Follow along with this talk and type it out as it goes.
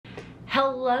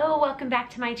Hello, welcome back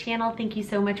to my channel. Thank you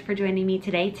so much for joining me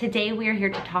today. Today we are here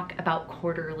to talk about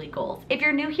quarterly goals. If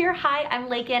you're new here, hi, I'm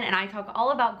Laken and I talk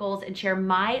all about goals and share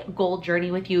my goal journey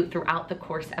with you throughout the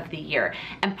course of the year.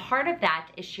 And part of that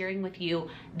is sharing with you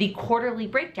the quarterly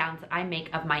breakdowns that I make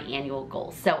of my annual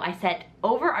goals. So I set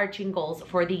overarching goals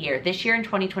for the year. This year in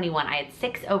 2021, I had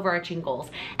 6 overarching goals.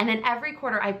 And then every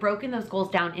quarter I've broken those goals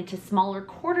down into smaller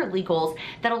quarterly goals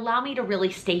that allow me to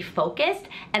really stay focused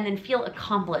and then feel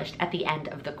accomplished at the end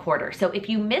of the quarter. So if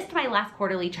you missed my last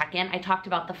quarterly check-in, I talked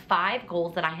about the 5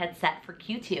 goals that I had set for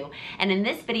Q2. And in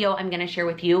this video, I'm gonna share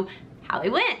with you how they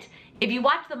went. If you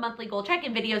watch the monthly goal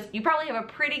check-in videos, you probably have a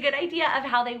pretty good idea of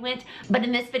how they went, but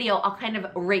in this video, I'll kind of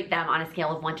rate them on a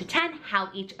scale of 1 to 10, how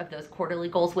each of those quarterly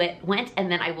goals went,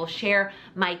 and then I will share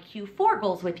my Q4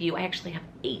 goals with you. I actually have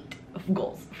 8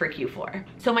 goals for Q4.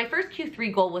 So my first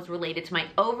Q3 goal was related to my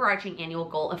overarching annual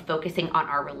goal of focusing on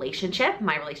our relationship,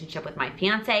 my relationship with my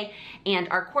fiance, and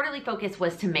our quarterly focus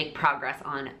was to make progress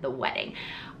on the wedding.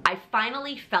 I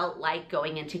finally felt like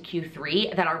going into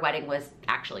Q3 that our wedding was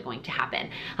actually going to happen.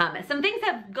 Some things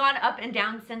have gone up and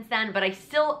down since then, but I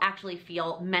still actually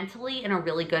feel mentally in a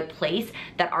really good place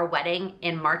that our wedding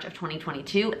in March of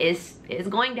 2022 is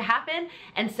going to happen.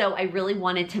 And so I really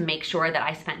wanted to make sure that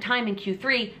I spent time in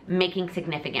Q3 making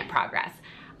significant progress.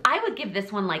 I would give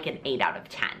this one like an 8 out of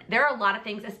 10. There are a lot of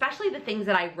things, especially the things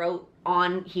that I wrote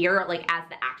on here, like as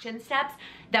the action steps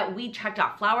that we checked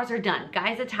off. Flowers are done.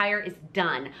 Guys' attire is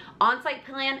done. On-site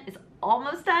plan is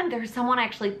almost done. There's someone I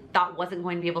actually thought wasn't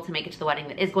going to be able to make it to the wedding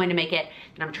that is going to make it,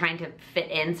 and I'm trying to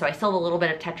fit in, so I still have a little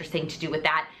bit of Tetrising to do with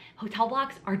that. Hotel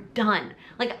blocks are done.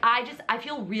 Like I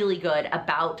feel really good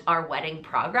about our wedding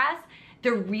progress.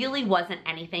 There really wasn't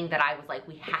anything that I was like,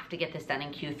 we have to get this done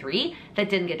in Q3 that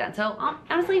didn't get done. So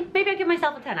honestly, maybe I give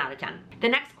myself a 10 out of 10. The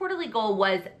next quarterly goal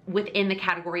was within the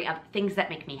category of things that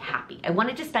make me happy. I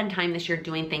wanted to spend time this year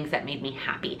doing things that made me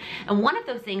happy. And one of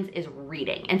those things is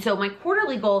reading. And so my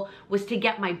quarterly goal was to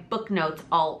get my book notes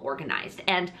all organized.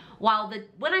 And while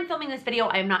when I'm filming this video,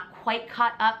 I am not quite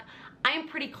caught up, I am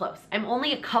pretty close. I'm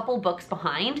only a couple books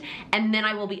behind and then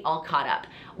I will be all caught up.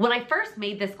 When I first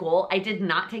made this goal, I did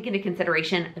not take into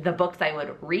consideration the books I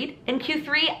would read in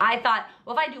Q3. I thought,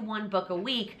 well, if I do 1 book a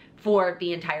week for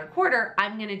the entire quarter,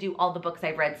 I'm gonna do all the books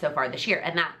I've read so far this year.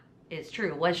 And that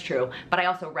was true, but I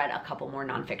also read a couple more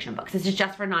nonfiction books. This is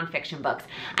just for nonfiction books.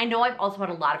 I know I've also had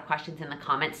a lot of questions in the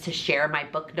comments to share my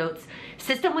book notes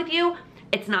system with you.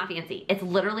 It's not fancy. It's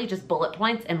literally just bullet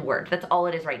points and Word. That's all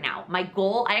it is right now. My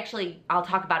goal, I'll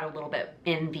talk about it a little bit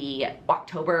in the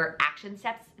October action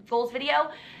steps goals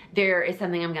video. There is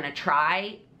something I'm gonna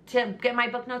try to get my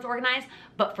book notes organized,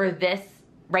 but for this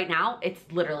right now, it's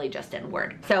literally just in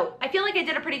Word. So I feel like I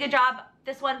did a pretty good job.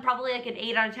 This one probably like an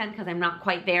 8 out of 10 because I'm not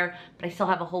quite there, but I still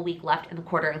have a whole week left in the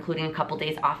quarter, including a couple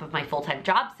days off of my full-time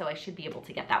job, so I should be able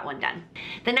to get that one done.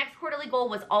 The next quarterly goal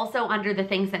was also under the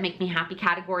things that make me happy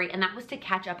category, and that was to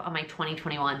catch up on my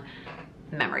 2021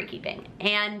 memory keeping.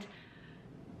 And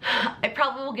I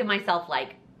probably will give myself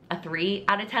like a 3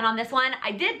 out of 10 on this one.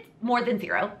 I did more than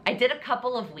 0. I did a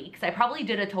couple of weeks. I probably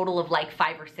did a total of like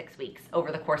 5 or 6 weeks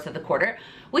over the course of the quarter,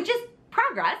 which is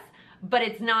progress, but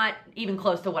it's not even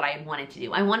close to what I had wanted to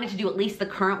do. I wanted to do at least the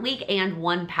current week and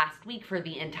 1 past week for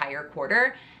the entire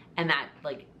quarter, and that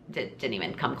like didn't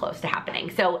even come close to happening.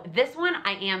 So this one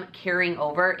I am carrying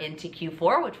over into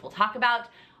Q4, which we'll talk about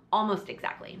almost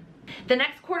exactly. The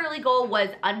next quarterly goal was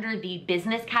under the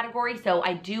business category. So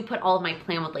I do put all of my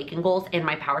Plan with Laken goals in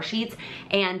my power sheets,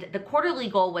 and the quarterly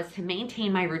goal was to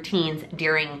maintain my routines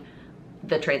during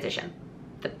the transition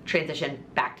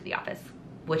back to the office,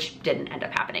 which didn't end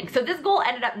up happening. So this goal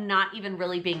ended up not even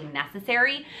really being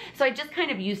necessary. So I just kind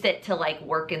of used it to like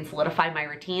work and solidify my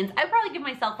routines. I'd probably give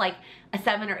myself like a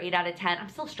 7 or 8 out of 10. I'm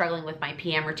still struggling with my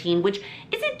PM routine, which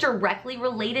isn't directly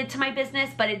related to my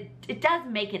business, but it does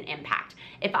make an impact.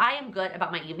 If I am good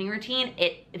about my evening routine,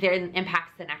 it then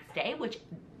impacts the next day, which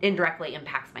indirectly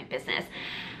impacts my business.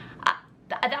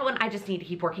 That one I just need to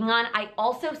keep working on. I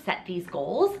also set these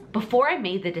goals before I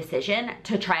made the decision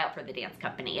to try out for the dance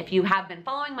company. If you have been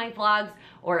following my vlogs,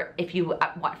 or if you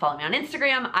follow me on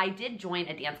Instagram, I did join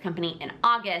a dance company in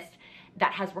August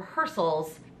that has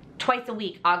rehearsals twice a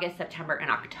week, August, September,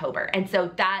 and October. And so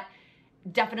that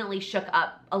definitely shook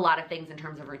up a lot of things in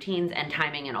terms of routines and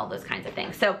timing and all those kinds of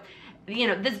things. So, you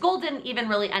know, this goal didn't even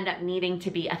really end up needing to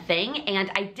be a thing,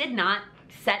 and I did not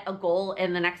set a goal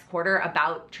in the next quarter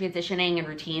about transitioning and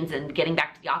routines and getting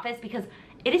back to the office because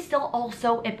it is still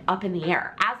also up in the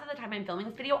air. As of the time I'm filming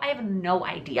this video, I have no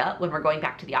idea when we're going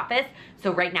back to the office.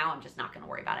 So right now I'm just not gonna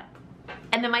worry about it.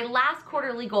 And then my last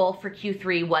quarterly goal for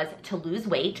Q3 was to lose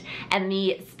weight. And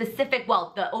the specific,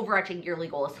 well, the overarching yearly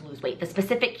goal is to lose weight. The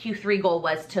specific Q3 goal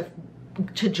was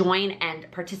to join and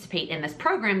participate in this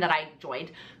program that I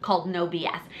joined called No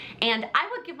BS. And I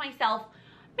would give myself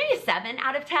maybe a 7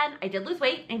 out of 10. I did lose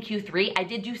weight in Q3. I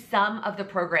did do some of the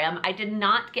program. I did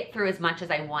not get through as much as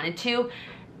I wanted to.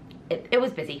 It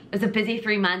was busy. It was a busy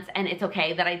 3 months, and it's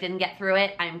okay that I didn't get through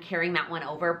it. I'm carrying that one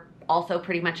over also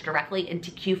pretty much directly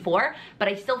into Q4, but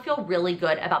I still feel really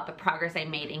good about the progress I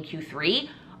made in Q3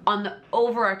 on the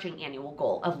overarching annual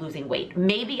goal of losing weight.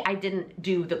 Maybe I didn't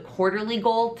do the quarterly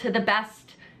goal to the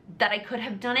best that I could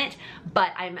have done it,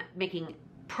 but I'm making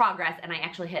progress, and I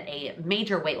actually hit a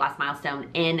major weight loss milestone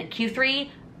in Q3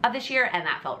 of this year, and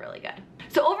that felt really good.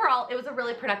 So overall, it was a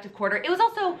really productive quarter. It was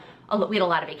also, we had a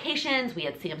lot of vacations, we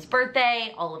had Sam's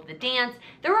birthday, all of the dance.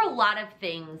 There were a lot of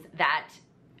things that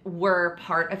were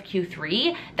part of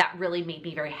Q3 that really made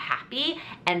me very happy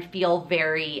and feel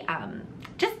very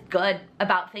just good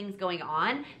about things going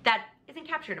on that isn't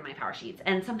captured in my power sheets,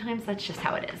 and sometimes that's just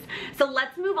how it is. So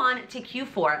let's move on to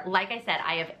Q4. Like I said,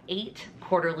 I have 8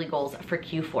 quarterly goals for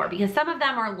Q4 because some of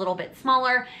them are a little bit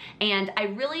smaller, and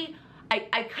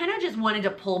I kind of just wanted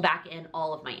to pull back in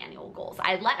all of my annual goals.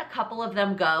 I let a couple of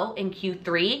them go in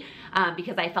Q3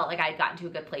 because I felt like I had gotten to a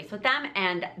good place with them,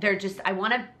 and I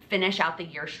want to finish out the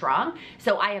year strong.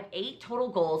 So I have 8 total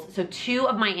goals. So 2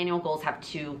 of my annual goals have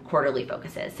 2 quarterly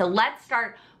focuses. So let's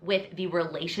start with the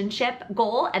relationship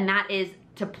goal, and that is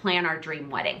to plan our dream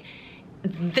wedding.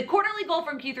 The quarterly goal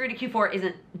from Q3 to Q4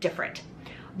 isn't different.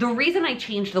 The reason I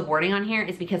changed the wording on here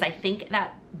is because I think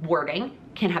that wording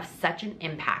can have such an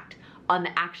impact on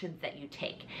the actions that you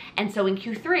take. And so in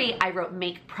Q3, I wrote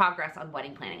make progress on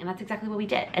wedding planning, and that's exactly what we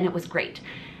did, and it was great.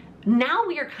 Now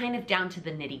we are kind of down to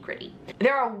the nitty-gritty.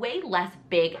 There are way less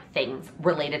big things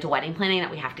related to wedding planning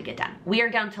that we have to get done. We are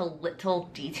down to little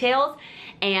details,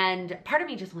 and part of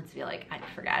me just wants to be like, I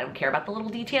forgot, I don't care about the little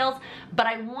details, but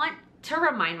I want to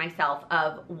remind myself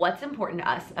of what's important to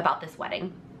us about this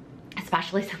wedding,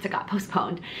 especially since it got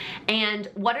postponed, and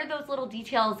what are those little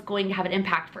details going to have an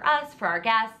impact for us, for our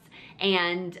guests,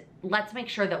 and let's make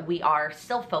sure that we are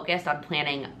still focused on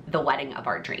planning the wedding of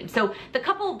our dreams. So the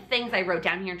couple of things I wrote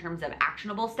down here in terms of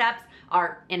actionable steps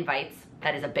are invites.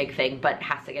 That is a big thing, but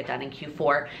has to get done in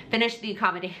Q4. Finish the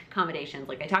accommodations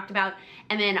like I talked about,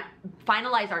 and then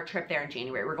finalize our trip there in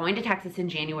January. We're going to Texas in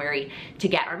January to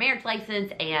get our marriage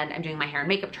license, and I'm doing my hair and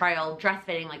makeup trial, dress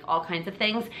fitting, like all kinds of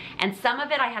things. And some of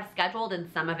it I have scheduled and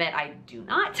some of it I do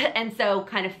not. And so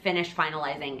kind of finish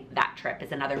finalizing that trip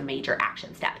is another major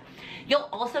action step. You'll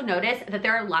also notice that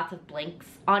there are lots of blanks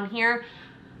on here.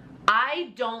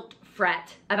 I don't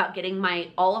fret about getting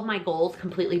all of my goals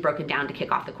completely broken down to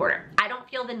kick off the quarter. I don't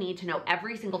feel the need to know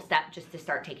every single step just to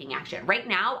start taking action. Right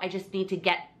now, I just need to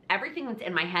get everything that's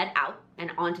in my head out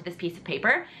and onto this piece of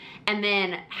paper, and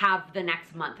then have the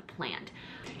next month planned.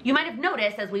 You might have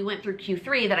noticed as we went through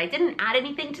Q3 that I didn't add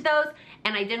anything to those,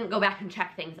 and I didn't go back and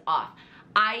check things off.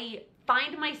 I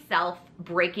find myself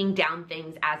breaking down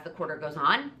things as the quarter goes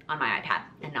on my iPad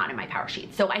and not in my power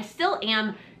sheet. So I still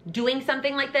am doing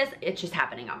something like this, it's just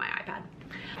happening on my iPad.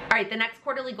 All right, the next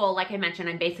quarterly goal, like I mentioned,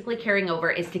 I'm basically carrying over,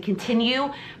 is to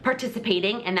continue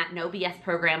participating in that No BS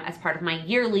program as part of my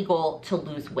yearly goal to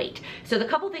lose weight. So the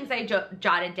couple things I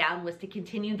jotted down was to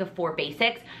continue the 4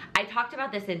 basics. I talked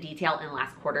about this in detail in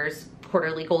last quarter's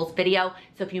quarterly goals video.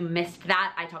 So if you missed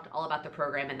that, I talked all about the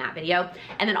program in that video.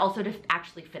 And then also to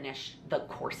actually finish the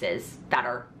courses that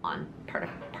are on part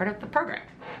of the program.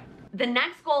 The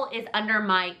next goal is under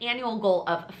my annual goal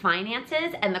of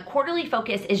finances, and the quarterly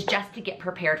focus is just to get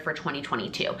prepared for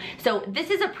 2022. So this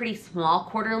is a pretty small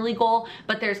quarterly goal,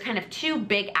 but there's kind of 2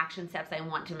 big action steps I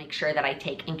want to make sure that I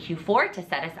take in Q4 to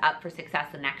set us up for success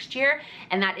the next year.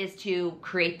 And that is to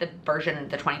create the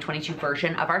 2022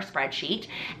 version of our spreadsheet,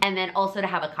 and then also to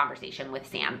have a conversation with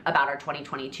Sam about our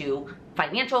 2022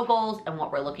 financial goals and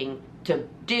what we're looking to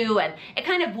do. And it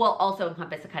kind of will also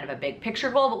encompass a kind of a big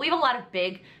picture goal, but we have a lot of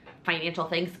big financial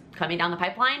things coming down the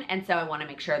pipeline, and so I want to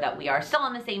make sure that we are still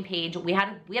on the same page. We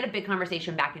had a big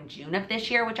conversation back in June of this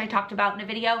year, which I talked about in a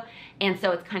video, and so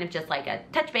it's kind of just like a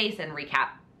touch base and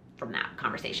recap from that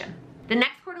conversation. The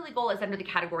next quarterly goal is under the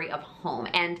category of home,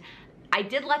 and I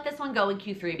did let this one go in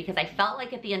Q3 because I felt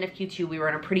like at the end of Q2 we were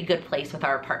in a pretty good place with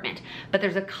our apartment, but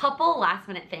there's a couple last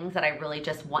minute things that I really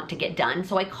just want to get done.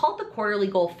 So I called the quarterly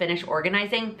goal finish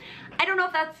organizing. I don't know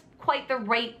if that's quite the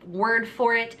right word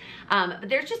for it, but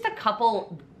there's just a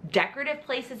couple decorative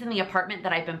places in the apartment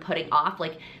that I've been putting off.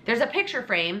 Like there's a picture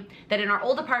frame that in our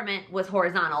old apartment was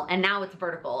horizontal and now it's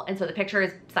vertical, and so the picture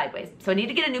is sideways. So I need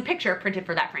to get a new picture printed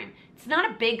for that frame. It's not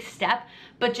a big step,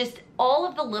 but just all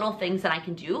of the little things that I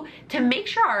can do to make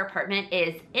sure our apartment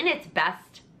is in its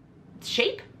best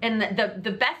shape and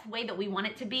the best way that we want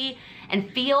it to be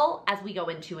and feel as we go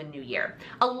into a new year.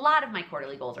 A lot of my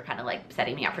quarterly goals are kind of like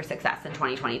setting me up for success in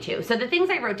 2022. So the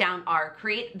things I wrote down are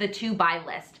create the to buy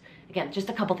list. Again, just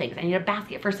a couple things. I need a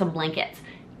basket for some blankets.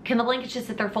 Can the blankets just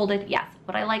sit there folded? Yes.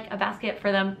 Would I like a basket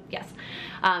for them? Yes.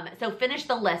 So finish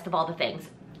the list of all the things.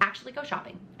 Actually go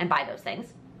shopping and buy those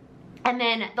things. And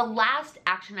then the last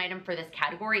action item for this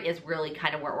category is really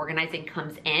kind of where organizing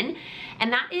comes in.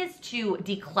 And that is to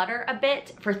declutter a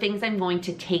bit for things I'm going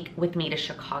to take with me to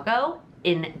Chicago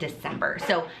in December.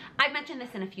 So I've mentioned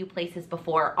this in a few places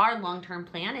before. Our long-term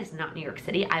plan is not New York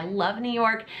City. I love New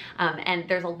York, and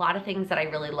there's a lot of things that I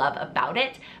really love about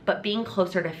it, but being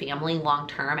closer to family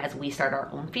long-term as we start our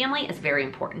own family is very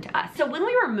important to us. So when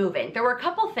we were moving, there were a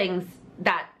couple things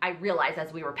that I realized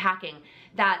as we were packing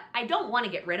that I don't want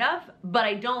to get rid of, but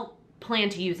I don't plan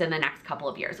to use in the next couple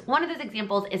of years. One of those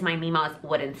examples is my Mima's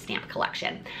wooden stamp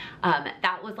collection.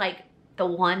 That was like the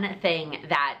one thing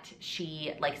that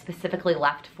she like specifically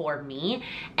left for me,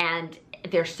 and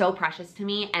they're so precious to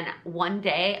me, and one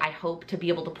day I hope to be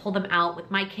able to pull them out with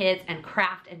my kids and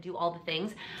craft and do all the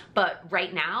things. But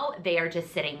right now they are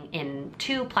just sitting in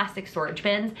 2 plastic storage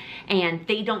bins, and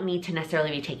they don't need to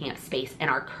necessarily be taking up space in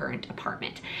our current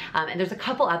apartment. And there's a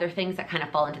couple other things that kind of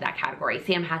fall into that category.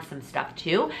 Sam has some stuff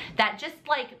too that just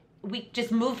like we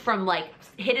just moved from like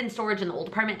hidden storage in the old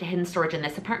apartment to hidden storage in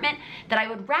this apartment, that I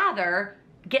would rather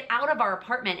get out of our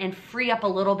apartment and free up a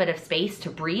little bit of space to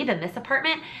breathe in this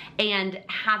apartment and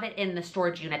have it in the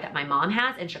storage unit that my mom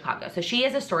has in Chicago. So she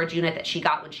has a storage unit that she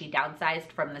got when she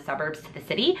downsized from the suburbs to the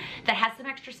city that has some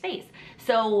extra space.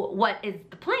 So what is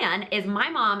the plan is my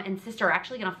mom and sister are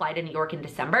actually gonna fly to New York in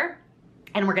December,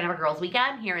 and we're gonna have a girls'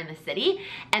 weekend here in the city,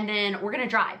 and then we're gonna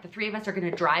drive. The 3 of us are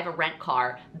gonna drive a rent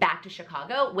car back to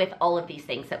Chicago with all of these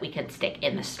things that we can stick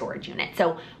in the storage unit.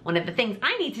 So one of the things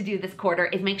I need to do this quarter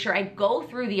is make sure I go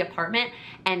through the apartment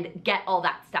and get all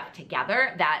that stuff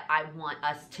together that I want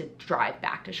us to drive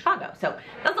back to Chicago. So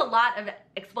that's a lot of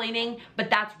explaining, but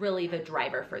that's really the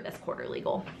driver for this quarterly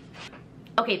goal.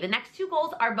 Okay, the next 2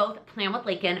 goals are both Plan with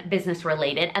Laken business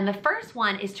related, and the first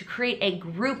one is to create a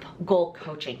group goal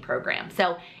coaching program.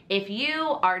 So if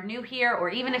you are new here, or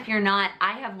even if you're not,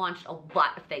 I have launched a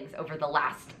lot of things over the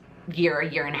last year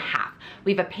and a half.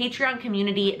 We have a Patreon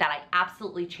community that I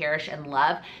absolutely cherish and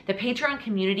love. The Patreon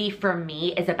community for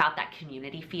me is about that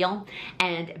community feel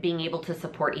and being able to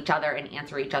support each other and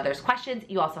answer each other's questions.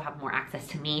 You also have more access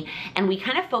to me, and we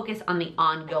kind of focus on the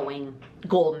ongoing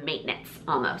goal maintenance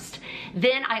almost.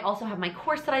 Then I also have my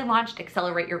course that I launched,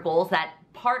 Accelerate Your Goals, that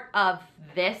part of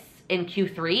this in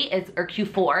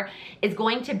Q4 is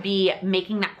going to be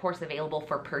making that course available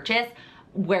for purchase,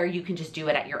 where you can just do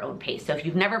it at your own pace. So if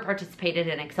you've never participated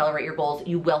in Accelerate Your Goals,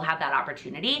 you will have that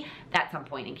opportunity at some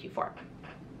point in Q4.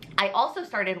 I also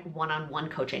started one-on-one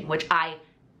coaching, which I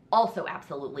also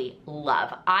absolutely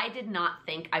love. I did not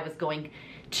think I was going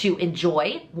to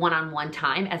enjoy one-on-one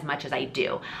time as much as I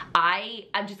do.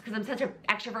 I'm just, because I'm such an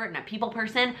extrovert and a people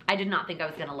person, I did not think I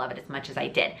was gonna love it as much as I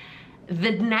did.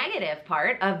 The negative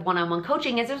part of one-on-one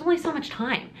coaching is there's only so much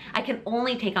time. I can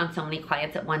only take on so many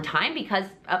clients at one time because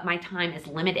my time is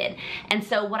limited. And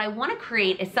so what I want to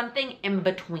create is something in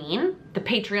between the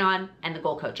Patreon and the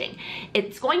goal coaching.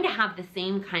 It's going to have the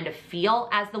same kind of feel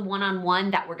as the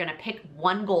one-on-one, that we're going to pick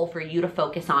one goal for you to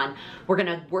focus on. We're going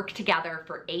to work together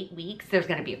for 8 weeks. There's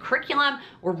going to be a curriculum.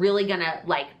 We're really going to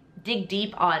like dig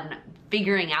deep on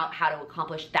figuring out how to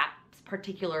accomplish that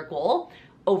particular goal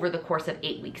over the course of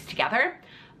 8 weeks together,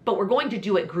 but we're going to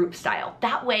do it group style.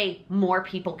 That way more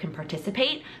people can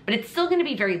participate, but it's still gonna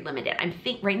be very limited.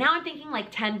 Right now I'm thinking like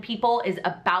 10 people is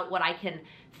about what I can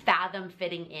fathom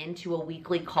fitting into a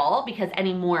weekly call, because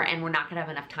anymore, and we're not gonna have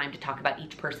enough time to talk about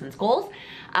each person's goals.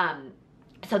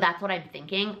 So that's what I'm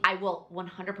thinking. I will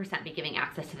 100% be giving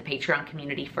access to the Patreon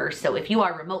community first. So if you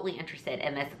are remotely interested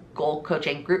in this goal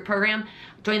coaching group program,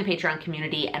 join the Patreon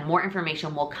community and more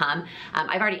information will come.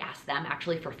 I've already asked them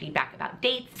actually for feedback about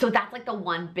dates. So that's like the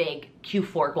one big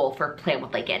Q4 goal for Plan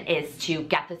with Laken, is to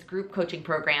get this group coaching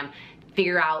program,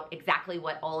 figure out exactly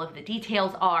what all of the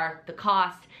details are, the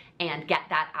cost, and get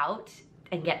that out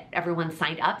and get everyone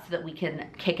signed up so that we can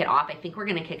kick it off. I think we're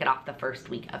gonna kick it off the first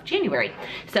week of January.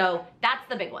 So that's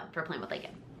the big one for Plan with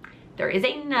Laken. there is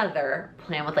another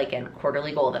Plan with Laken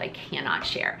quarterly goal that I cannot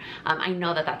share. I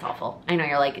know that that's awful. I know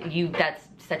you're like, that's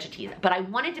such a tease, but I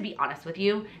wanted to be honest with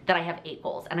you that I have 8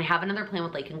 goals, and I have another Plan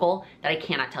with Laken goal that I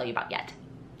cannot tell you about yet.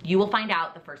 You will find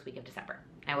out the first week of December.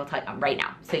 I will tell you right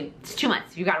now. So it's 2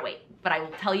 months, you gotta wait, but I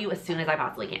will tell you as soon as I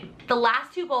possibly can. The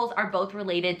last 2 goals are both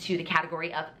related to the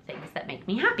category of things that make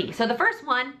me happy. So the first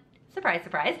one, surprise,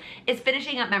 surprise, is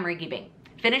finishing up memory keeping.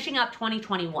 Finishing up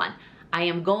 2021. I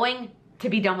am going to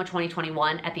be done with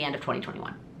 2021 at the end of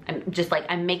 2021.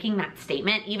 I'm making that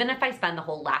statement. Even if I spend the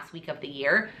whole last week of the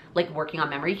year like working on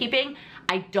memory keeping,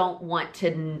 I don't want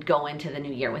to go into the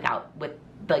new year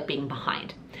with being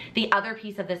behind. The other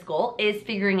piece of this goal is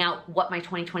figuring out what my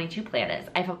 2022 plan is.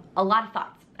 I have a lot of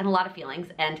thoughts and a lot of feelings,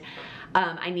 and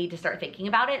I need to start thinking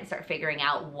about it and start figuring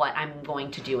out what I'm going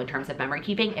to do in terms of memory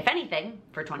keeping, if anything,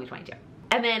 for 2022.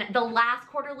 And then the last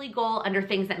quarterly goal under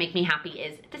things that make me happy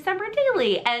is December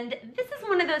daily. And this is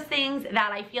one of those things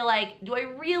that I feel like, do I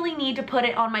really need to put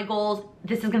it on my goals?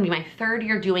 This is gonna be my 3rd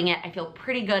year doing it. I feel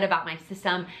pretty good about my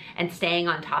system and staying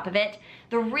on top of it.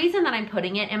 The reason that I'm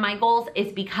putting it in my goals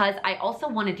is because I also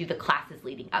wanna do the classes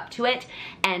leading up to it.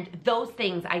 And those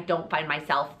things I don't find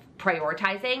myself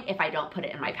prioritizing if I don't put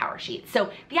it in my power sheet.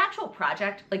 So the actual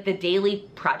project, like the daily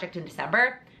project in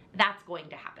December, that's going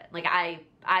to happen. Like I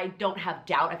don't have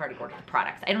doubt. I've already ordered the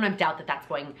products. I don't have doubt that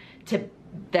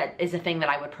that is a thing that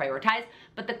I would prioritize.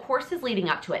 But the courses leading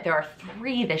up to it, there are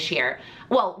 3 this year.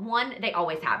 Well, one they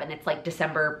always have, and it's like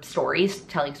December stories,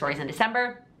 telling stories in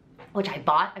December, which I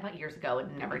bought years ago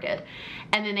and never did.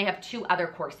 And then they have 2 other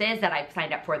courses that I've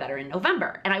signed up for that are in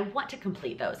November. And I want to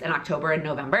complete those in October and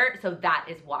November. So that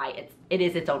is why it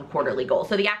is its own quarterly goal.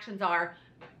 So the actions are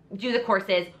do the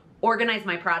courses, organize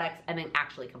my products, and then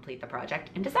actually complete the project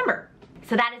in December.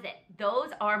 So that is it.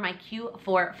 Those are my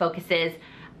Q4 focuses.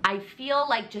 I feel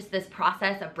like just this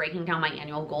process of breaking down my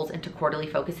annual goals into quarterly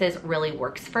focuses really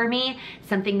works for me.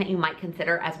 Something that you might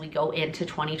consider as we go into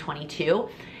 2022.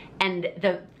 And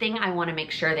the thing I wanna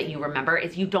make sure that you remember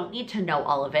is you don't need to know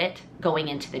all of it going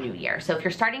into the new year. So if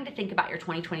you're starting to think about your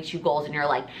 2022 goals and you're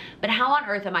like, but how on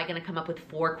earth am I gonna come up with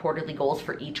 4 quarterly goals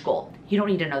for each goal? You don't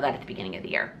need to know that at the beginning of the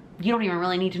year. You don't even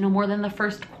really need to know more than the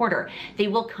first quarter. They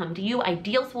will come to you.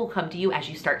 Ideals will come to you as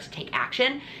you start to take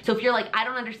action. So if you're like, I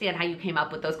don't understand how you came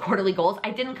up with those quarterly goals. I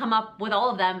didn't come up with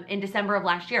all of them in December of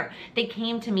last year. They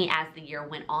came to me as the year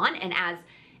went on, and as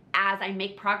I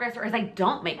make progress or as I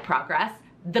don't make progress,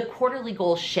 the quarterly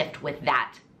goals shift with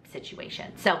that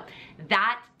situation. So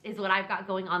that is what I've got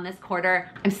going on this quarter.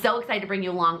 I'm so excited to bring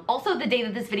you along. Also, the day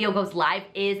that this video goes live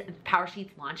is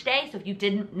PowerSheets launch day. So if you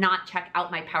did not check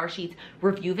out my PowerSheets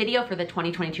review video for the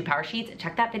 2022 PowerSheets,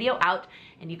 check that video out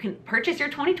and you can purchase your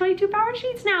 2022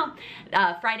 PowerSheets now.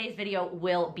 Friday's video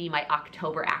will be my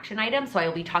October action item. So I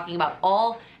will be talking about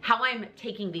how I'm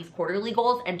taking these quarterly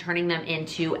goals and turning them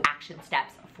into action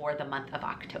steps for the month of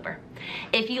October.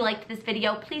 If you liked this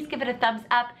video, please give it a thumbs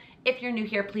up. If you're new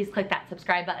here, please click that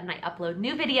subscribe button. I upload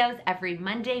new videos every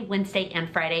Monday, Wednesday,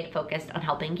 and Friday focused on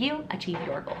helping you achieve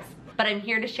your goals. But I'm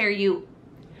here to share you,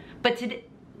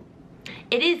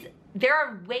 there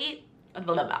are ways, I'm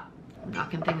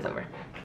knocking things over.